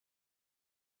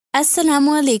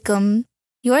Assalamu alaikum.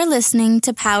 You're listening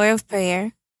to Power of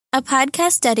Prayer, a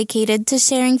podcast dedicated to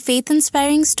sharing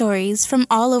faith-inspiring stories from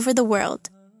all over the world.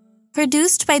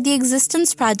 Produced by the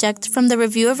Existence Project from the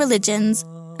Review of Religions,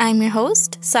 I'm your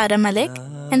host, Sada Malik,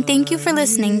 and thank you for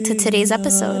listening to today's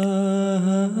episode.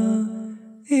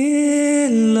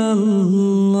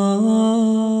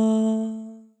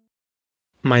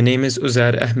 My name is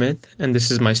Uzair Ahmed, and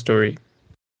this is my story.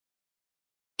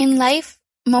 In life,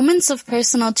 moments of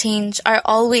personal change are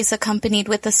always accompanied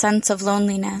with a sense of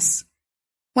loneliness.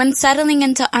 When settling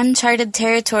into uncharted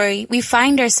territory, we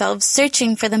find ourselves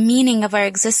searching for the meaning of our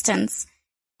existence,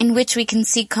 in which we can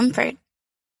seek comfort.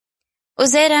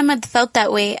 Uzair Ahmed felt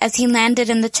that way as he landed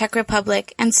in the Czech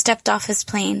Republic and stepped off his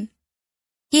plane.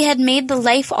 He had made the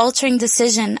life-altering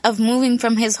decision of moving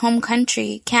from his home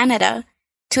country, Canada,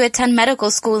 to attend medical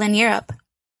school in Europe.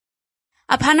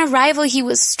 Upon arrival, he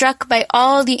was struck by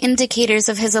all the indicators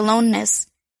of his aloneness.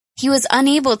 He was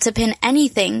unable to pin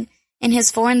anything in his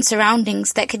foreign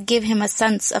surroundings that could give him a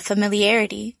sense of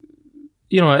familiarity.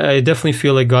 I definitely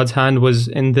feel like God's hand was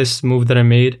in this move that I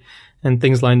made, and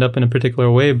things lined up in a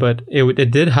particular way, but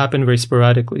it did happen very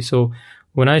sporadically. So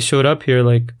when I showed up here,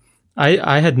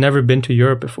 I had never been to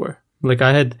Europe before.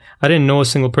 I didn't know a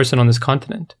single person on this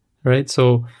continent, right?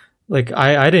 So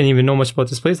I didn't even know much about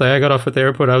this place. I got off at the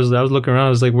airport. I was looking around. I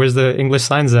was like, where's the English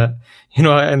signs at?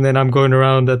 And then I'm going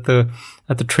around at the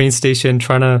train station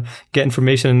trying to get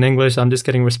information in English. I'm just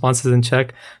getting responses in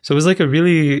Czech. So it was a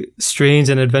really strange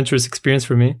and adventurous experience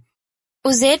for me.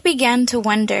 Uzair began to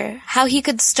wonder how he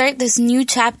could start this new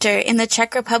chapter in the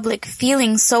Czech Republic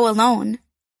feeling so alone.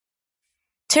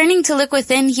 Turning to look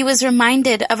within, he was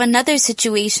reminded of another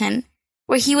situation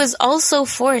where he was also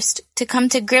forced to come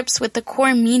to grips with the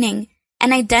core meaning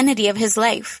and identity of his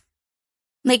life.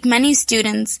 Like many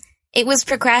students, it was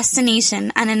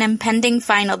procrastination on an impending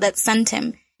final that sent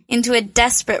him into a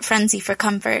desperate frenzy for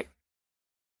comfort.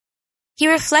 He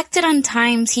reflected on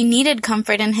times he needed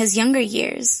comfort in his younger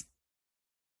years.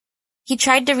 He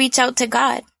tried to reach out to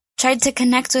God, tried to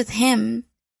connect with Him,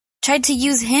 tried to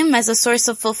use Him as a source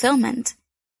of fulfillment.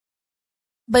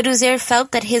 But Uzair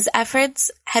felt that his efforts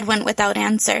had went without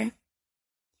answer.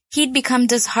 He'd become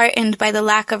disheartened by the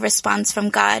lack of response from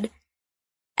God,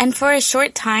 and for a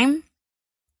short time,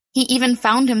 he even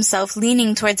found himself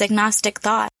leaning towards agnostic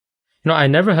thought. I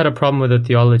never had a problem with the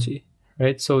theology,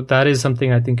 right? So that is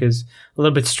something I think is a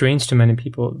little bit strange to many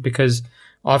people, because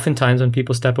oftentimes when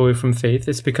people step away from faith,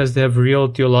 it's because they have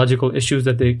real theological issues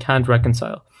that they can't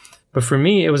reconcile. But for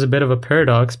me, it was a bit of a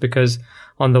paradox, because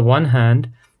on the one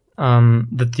hand,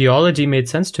 the theology made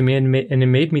sense to me, and it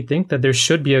made me think that there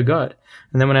should be a God.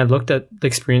 And then when I looked at the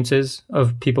experiences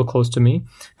of people close to me,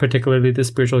 particularly the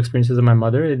spiritual experiences of my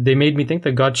mother, they made me think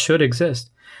that God should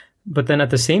exist. But then at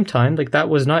the same time, that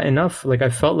was not enough. I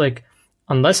felt like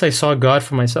unless I saw God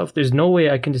for myself, there's no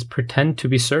way I can just pretend to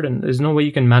be certain. There's no way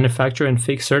you can manufacture and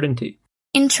fake certainty.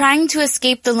 In trying to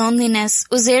escape the loneliness,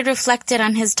 Uzair reflected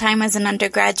on his time as an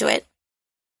undergraduate.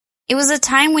 It was a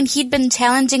time when he'd been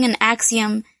challenging an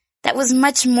axiom that was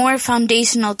much more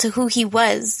foundational to who he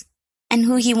was and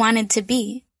who he wanted to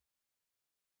be.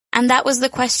 And that was the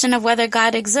question of whether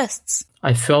God exists.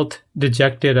 I felt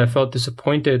dejected. I felt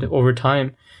disappointed over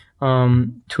time,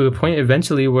 to a point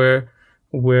eventually where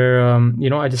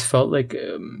I just felt like,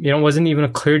 it wasn't even a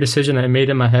clear decision I made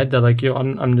in my head that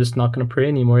I'm just not going to pray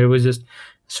anymore. It was just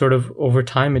sort of over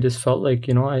time. It just felt like,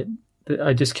 I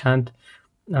just can't,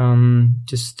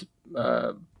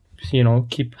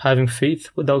 keep having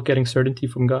faith without getting certainty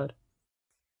from God.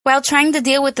 While trying to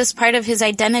deal with this part of his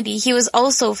identity, he was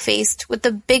also faced with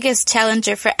the biggest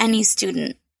challenger for any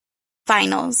student: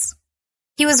 finals.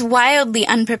 He was wildly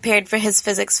unprepared for his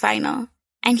physics final,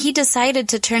 and he decided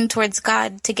to turn towards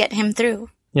God to get him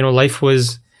through. Life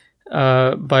was,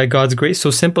 by God's grace, so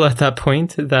simple at that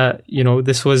point that,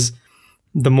 this was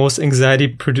the most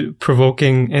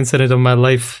anxiety-provoking incident of my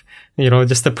life.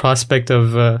 Just the prospect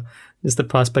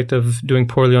of doing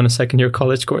poorly on a second-year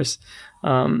college course.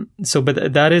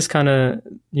 But that is kind of,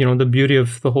 the beauty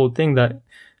of the whole thing, that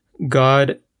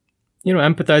God,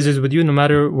 empathizes with you no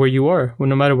matter where you are,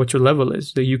 no matter what your level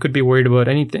is, that you could be worried about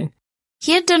anything.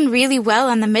 He had done really well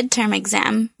on the midterm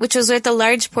exam, which was worth a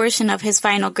large portion of his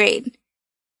final grade.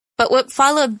 But what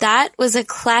followed that was a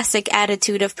classic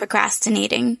attitude of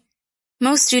procrastinating.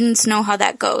 Most students know how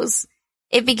that goes.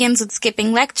 It begins with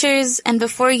skipping lectures, and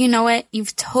before you know it,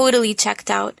 you've totally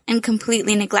checked out and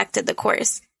completely neglected the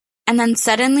course. And then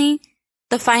suddenly,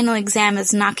 the final exam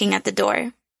is knocking at the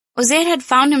door. Uzair had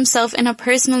found himself in a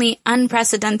personally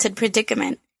unprecedented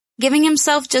predicament, giving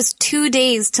himself just 2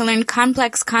 days to learn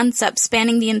complex concepts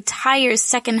spanning the entire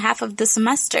second half of the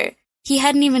semester. He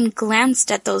hadn't even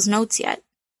glanced at those notes yet.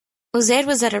 Uzair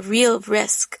was at a real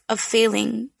risk of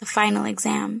failing the final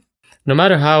exam. No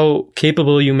matter how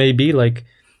capable you may be, like,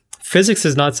 physics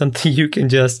is not something you can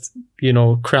just,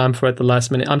 cram for at the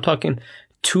last minute. I'm talking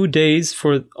 2 days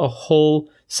for a whole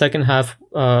second half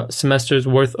semester's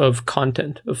worth of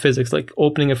content of physics, like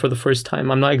opening it for the first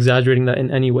time. I'm not exaggerating that in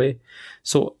any way.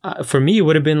 So for me, it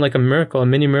would have been like a miracle, a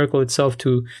mini miracle itself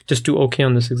to just do okay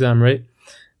on this exam, right?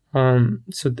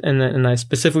 And I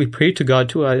specifically prayed to God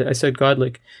too. I said, God,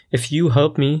 like, if you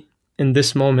help me in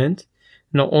this moment,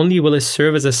 not only will it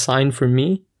serve as a sign for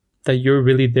me that you're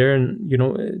really there, and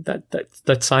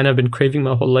that sign I've been craving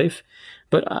my whole life,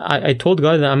 but I told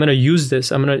God that I'm going to use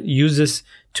this. I'm going to use this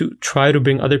to try to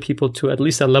bring other people to at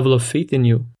least a level of faith in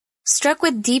you. Struck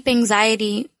with deep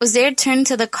anxiety, Uzair turned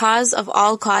to the cause of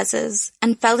all causes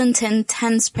and fell into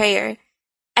intense prayer,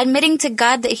 admitting to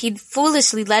God that he'd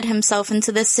foolishly led himself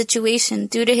into this situation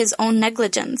due to his own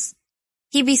negligence.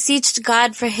 He beseeched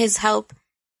God for his help,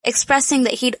 expressing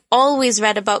that he'd always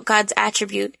read about God's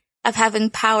attribute of having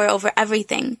power over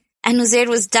everything, and Uzair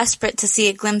was desperate to see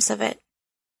a glimpse of it.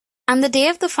 On the day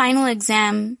of the final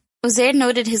exam, Uzair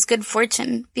noted his good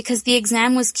fortune because the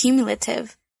exam was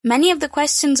cumulative. Many of the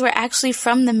questions were actually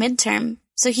from the midterm,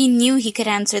 so he knew he could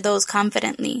answer those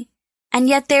confidently. And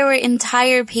yet there were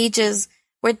entire pages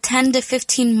were 10 to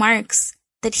 15 marks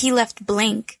that he left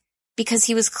blank because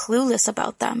he was clueless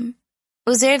about them.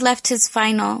 Uzair left his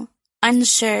final,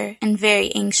 unsure and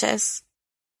very anxious.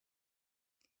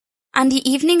 On the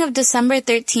evening of December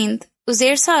 13th,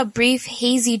 Uzair saw a brief,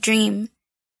 hazy dream.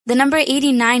 The number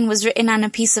 89 was written on a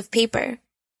piece of paper.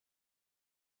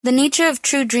 The nature of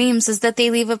true dreams is that they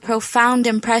leave a profound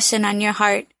impression on your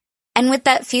heart, and with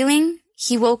that feeling,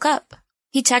 he woke up.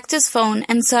 He checked his phone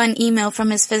and saw an email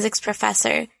from his physics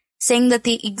professor saying that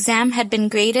the exam had been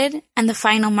graded and the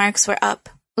final marks were up.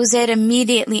 Uzair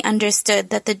immediately understood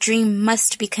that the dream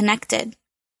must be connected.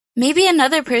 Maybe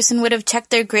another person would have checked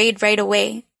their grade right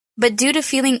away, but due to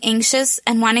feeling anxious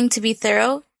and wanting to be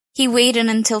thorough, he waited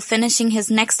until finishing his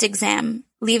next exam,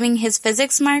 leaving his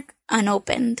physics mark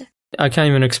unopened. I can't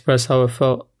even express how it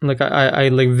felt. Like I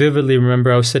like vividly remember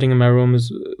I was sitting in my room, it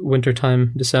was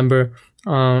wintertime, December,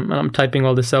 and I'm typing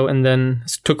all this out, and then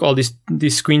took all these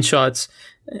screenshots,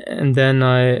 and then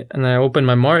I opened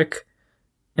my mark,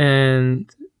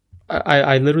 and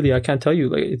I literally, I can't tell you,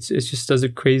 like it's just does a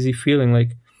crazy feeling,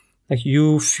 like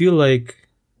you feel like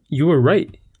you were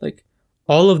right, like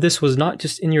all of this was not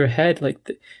just in your head,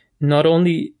 like not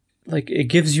only. Like it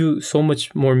gives you so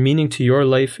much more meaning to your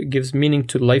life. It gives meaning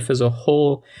to life as a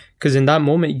whole. Because in that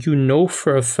moment, you know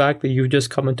for a fact that you've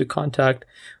just come into contact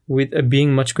with a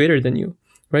being much greater than you,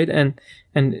 right? And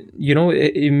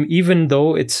even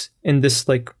though it's in this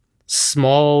like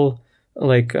small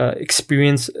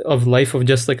experience of life of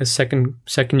just like a second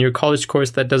year college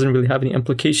course that doesn't really have any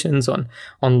implications on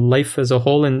life as a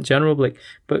whole in general,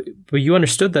 but you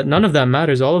understood that none of that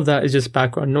matters. All of that is just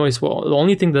background noise. Well, the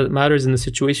only thing that matters in the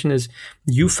situation is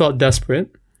you felt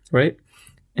desperate, right?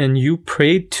 And you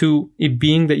prayed to a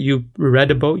being that you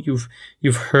read about, you've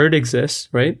heard exists,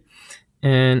 right?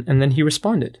 And then he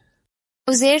responded.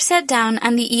 Uzair sat down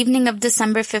on the evening of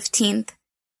December 15th.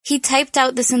 He typed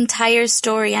out this entire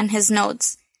story on his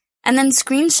notes, and then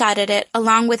screenshotted it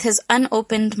along with his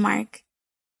unopened mark.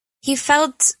 He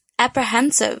felt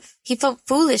apprehensive. He felt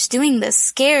foolish doing this,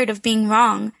 scared of being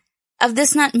wrong, of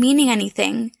this not meaning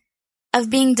anything,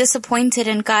 of being disappointed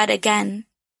in God again.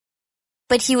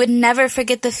 But he would never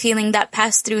forget the feeling that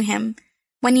passed through him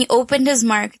when he opened his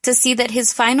mark to see that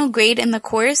his final grade in the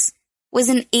course was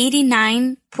an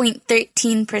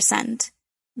 89.13%.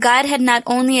 God had not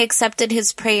only accepted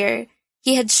his prayer,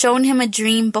 he had shown him a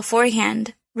dream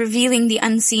beforehand, revealing the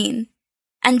unseen.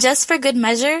 And just for good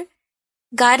measure,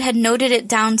 God had noted it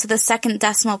down to the second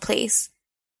decimal place,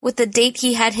 with the date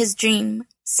he had his dream,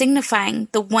 signifying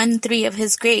the 1-3 of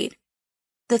his grade,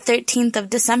 the 13th of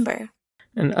December.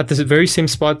 And at this very same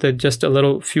spot that just a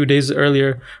little few days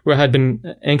earlier, where I had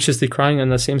been anxiously crying, in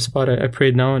that same spot I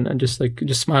prayed now, and just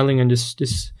smiling and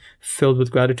just filled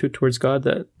with gratitude towards God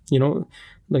that,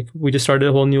 like we just started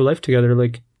a whole new life together.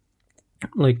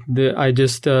 I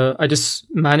just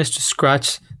managed to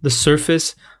scratch the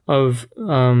surface of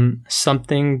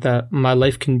something that my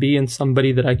life can be and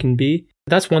somebody that I can be.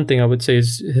 That's one thing I would say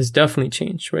has definitely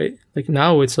changed, right? Like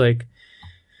now it's like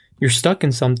you're stuck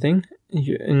in something,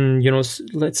 and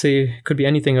let's say it could be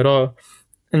anything at all,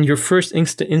 and your first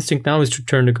instinct now is to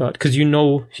turn to God because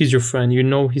He's your friend,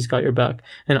 He's got your back,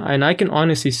 and I can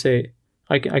honestly say,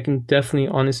 I can definitely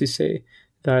honestly say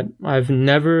that I've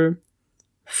never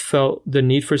felt the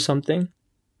need for something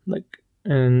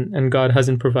and God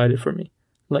hasn't provided for me.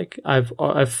 Like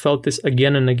I've felt this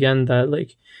again and again, that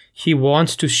like he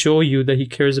wants to show you that he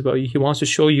cares about you. He wants to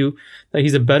show you that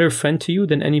he's a better friend to you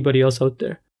than anybody else out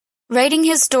there. Writing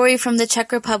his story from the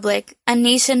Czech Republic, a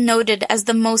nation noted as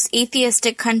the most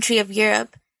atheistic country of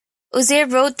Europe,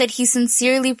 Uzair wrote that he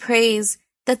sincerely prays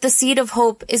that the seed of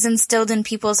hope is instilled in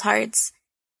people's hearts,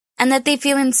 and that they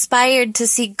feel inspired to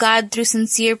seek God through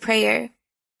sincere prayer,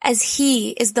 as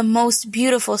He is the most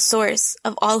beautiful source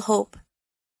of all hope.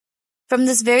 From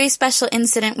this very special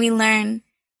incident, we learn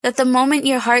that the moment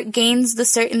your heart gains the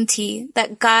certainty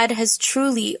that God has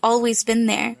truly always been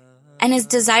there and is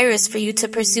desirous for you to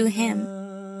pursue Him,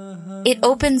 it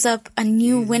opens up a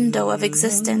new window of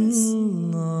existence.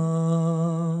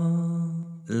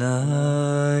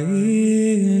 La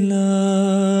ilaha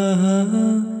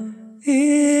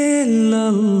illallah.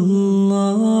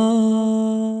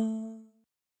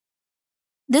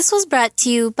 This was brought to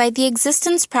you by the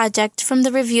Existence Project from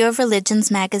the Review of Religions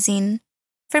magazine.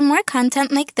 For more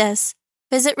content like this,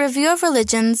 visit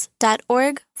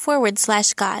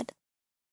reviewofreligions.org/God.